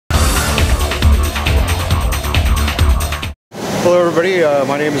Hello everybody,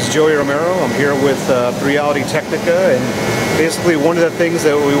 my name is Joey Romero. I'm here with 3ality Technica, and basically one of the things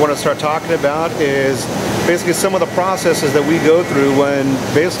that we want to start talking about is basically some of the processes that we go through when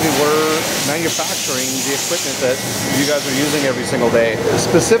basically we're manufacturing the equipment that you guys are using every single day.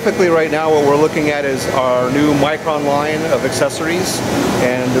 Specifically right now what we're looking at is our new Micron line of accessories,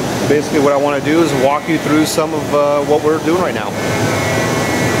 and basically what I want to do is walk you through some of what we're doing right now.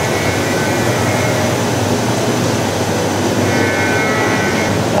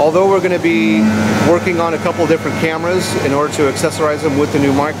 Although we're going to be working on a couple different cameras in order to accessorize them with the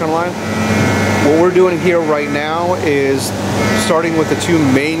new Micron line, what we're doing here right now is starting with the two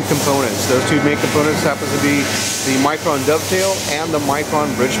main components. Those two main components happen to be the Micron Dovetail and the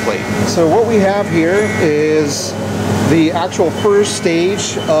Micron bridge plate. So what we have here is the actual first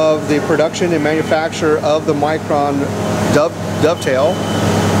stage of the production and manufacture of the Micron Dovetail.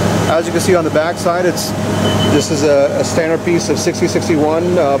 As you can see on the back side, this is a standard piece of 6061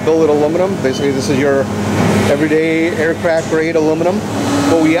 billet aluminum. Basically, this is your everyday aircraft grade aluminum.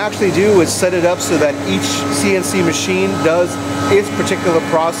 What we actually do is set it up so that each CNC machine does its particular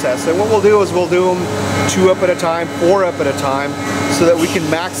process. And what we'll do is we'll do them 2 up at a time, 4 up at a time, so that we can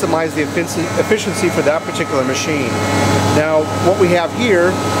maximize the efficiency for that particular machine. Now, what we have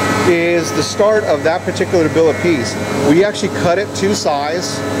here is the start of that particular billet piece. We actually cut it to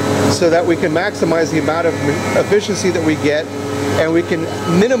size so that we can maximize the amount of efficiency that we get, and we can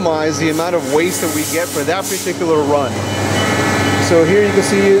minimize the amount of waste that we get for that particular run. So here you can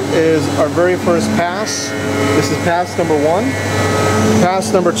see is our very first pass. This is pass number 1.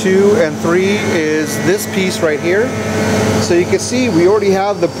 Pass number 2 and 3 is this piece right here. So you can see we already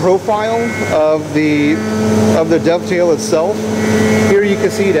have the profile of the dovetail itself. Here you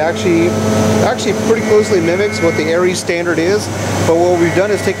can see it actually pretty closely mimics what the Aries standard is, but what we've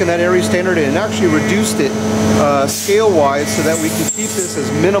done is taken that Aries standard and actually reduced it scale-wise so that we can keep this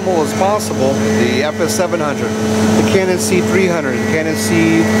as minimal as possible. The FS700, the Canon C300, the Canon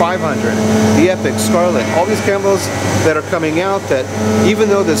C500, the Epic, Scarlett, all these cameras that are coming out that even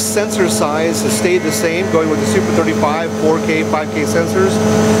though the sensor size has stayed the same, going with the Super 35, 4K, 5K sensors,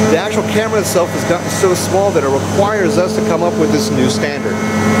 the actual camera itself has gotten so small that it requires us to come up with this new standard.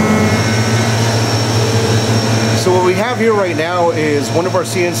 So what we have here right now is one of our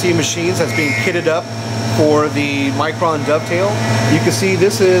CNC machines that's being kitted up for the Micron Dovetail. You can see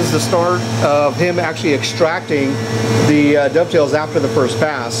this is the start of him actually extracting the dovetails after the first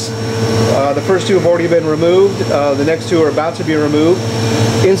pass. The first 2 have already been removed. The next 2 are about to be removed.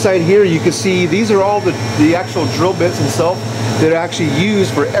 Inside here you can see these are all the actual drill bits themselves that are actually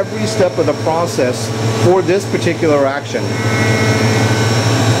used for every step of the process for this particular action.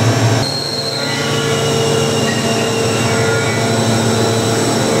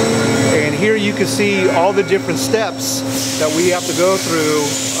 Here you can see all the different steps that we have to go through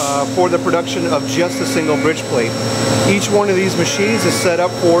for the production of just a single bridge plate. Each one of these machines is set up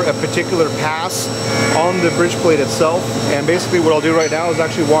for a particular pass on the bridge plate itself, and basically what I'll do right now is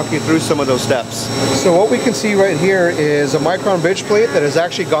actually walk you through some of those steps. So what we can see right here is a Micron bridge plate that has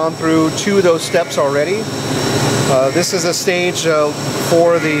actually gone through 2 of those steps already. This is a stage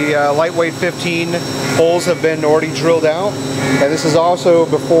for the lightweight 15 holes have been already drilled out, and this is also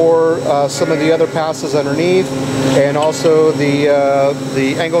before some of the other passes underneath, and also the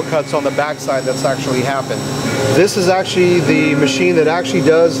angle cuts on the backside that's actually happened. This is actually the machine that actually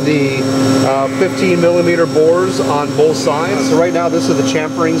does the 15mm bores on both sides. So right now this is the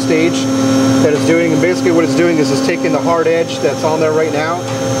chamfering stage that it's doing, and basically what it's doing is it's taking the hard edge that's on there right now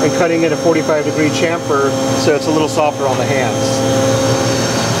and cutting it a 45-degree chamfer so it's a little softer on the hands.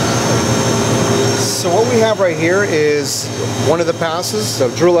 So what we have right here is one of the passes. So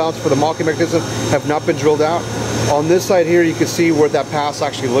drill outs for the mocking mechanism have not been drilled out. On this side here you can see what that pass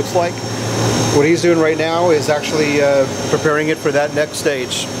actually looks like. What he's doing right now is actually preparing it for that next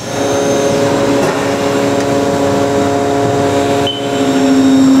stage.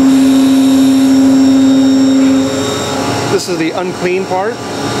 This is the unclean part.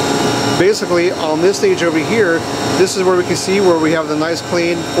 Basically on this stage over here, this is where we can see where we have the nice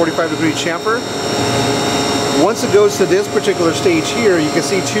clean 45-degree chamfer. Once it goes to this particular stage here, you can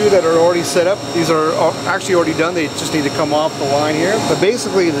see 2 that are already set up. These are actually already done. They just need to come off the line here. But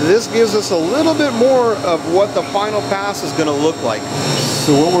basically this gives us a little bit more of what the final pass is going to look like.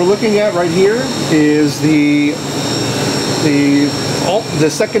 So what we're looking at right here is the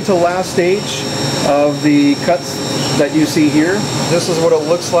second to last stage of the cuts that you see here. This is what it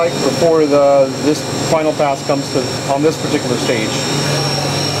looks like before this final pass comes to on this particular stage.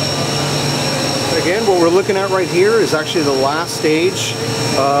 Again, what we're looking at right here is actually the last stage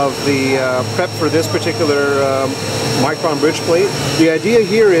of the prep for this particular Micron bridge plate. The idea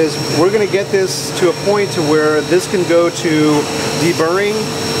here is we're going to get this to a point to where this can go to deburring.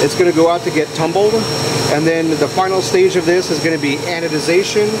 It's going to go out to get tumbled, and then the final stage of this is going to be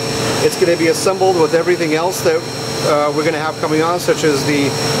anodization. It's going to be assembled with everything else that we're going to have coming on, such as the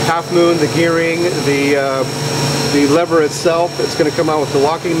half moon, the gearing, the lever itself. It's going to come out with the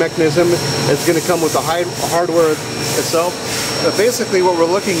locking mechanism. It's going to come with the hardware itself. But basically what we're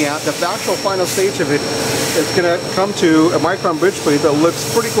looking at, the actual final stage of it, is going to come to a Micron bridge plate that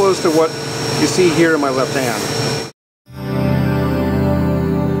looks pretty close to what you see here in my left hand.